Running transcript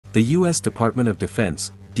The U.S. Department of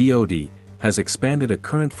Defense, DoD, has expanded a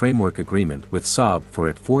current framework agreement with Saab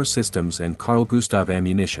for AT4 systems and Carl Gustaf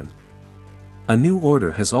ammunition. A new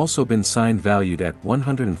order has also been signed valued at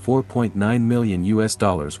 $104.9 million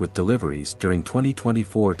with deliveries during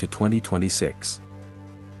 2024 to 2026.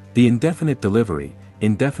 The Indefinite Delivery,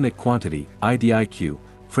 Indefinite Quantity, IDIQ,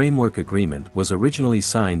 framework agreement was originally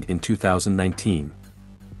signed in 2019.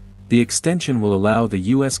 The extension will allow the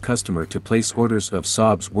U.S. customer to place orders of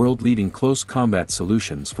Saab's world-leading close combat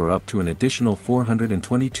solutions for up to an additional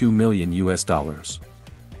 $422 million.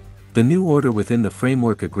 The new order within the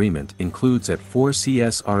framework agreement includes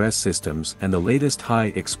AT4 CSRS systems and the latest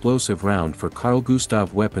high-explosive round for Carl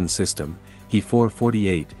Gustaf weapon system,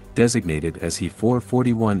 He-448, designated as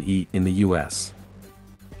He-441E in the U.S.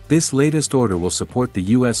 This latest order will support the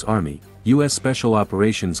U.S. Army, U.S. Special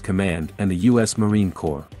Operations Command and the U.S. Marine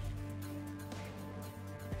Corps.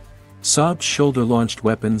 Saab's shoulder-launched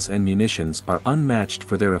weapons and munitions are unmatched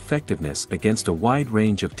for their effectiveness against a wide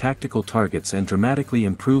range of tactical targets and dramatically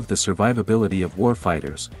improve the survivability of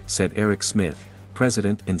warfighters, said Eric Smith,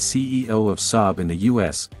 President and CEO of Saab in the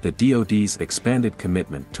U.S. The DoD's expanded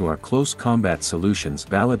commitment to our close combat solutions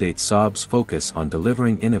validates Saab's focus on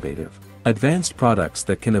delivering innovative, advanced products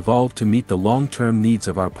that can evolve to meet the long-term needs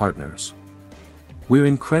of our partners. We're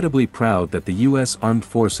incredibly proud that the U.S. Armed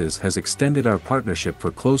Forces has extended our partnership for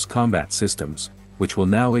close combat systems, which will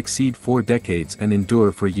now exceed 4 decades and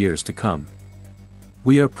endure for years to come.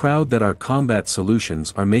 We are proud that our combat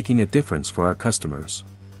solutions are making a difference for our customers.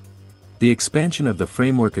 The expansion of the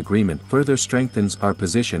framework agreement further strengthens our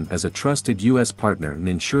position as a trusted U.S. partner and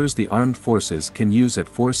ensures the armed forces can use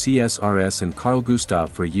AT4 CSRS and Carl Gustaf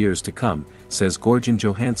for years to come, says Gorjan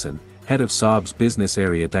Johansson, head of Saab's business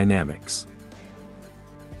area Dynamics.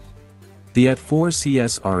 The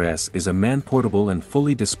AT4 CSRS is a man-portable and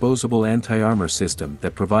fully disposable anti-armor system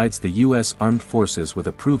that provides the U.S. Armed Forces with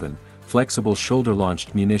a proven, flexible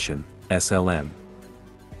shoulder-launched munition, SLM.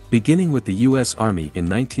 Beginning with the U.S. Army in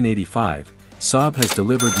 1985, Saab has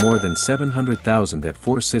delivered more than 700,000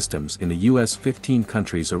 AT4 systems in the U.S. 15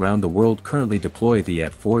 countries around the world currently deploy the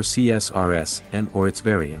AT4 CSRS and/or its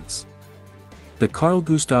variants. The Carl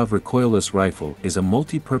Gustaf recoilless rifle is a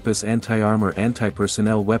multi-purpose anti-armor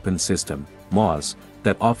anti-personnel weapon system, MAWS,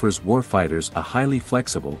 that offers warfighters a highly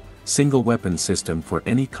flexible, single-weapon system for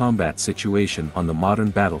any combat situation on the modern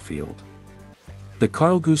battlefield. The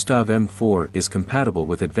Carl Gustaf M4 is compatible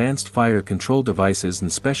with advanced fire control devices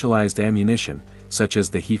and specialized ammunition, such as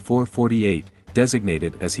the He-448,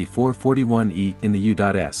 designated as He-441E in the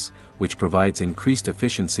U.S., which provides increased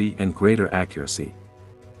efficiency and greater accuracy.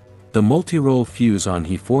 The multi-role fuse on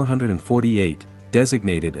He-448,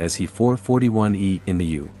 designated as He-441E in the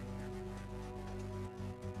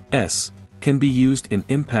U.S., can be used in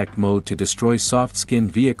impact mode to destroy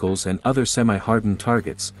soft-skinned vehicles and other semi-hardened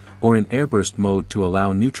targets, or in airburst mode to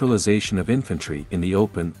allow neutralization of infantry in the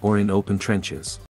open or in open trenches.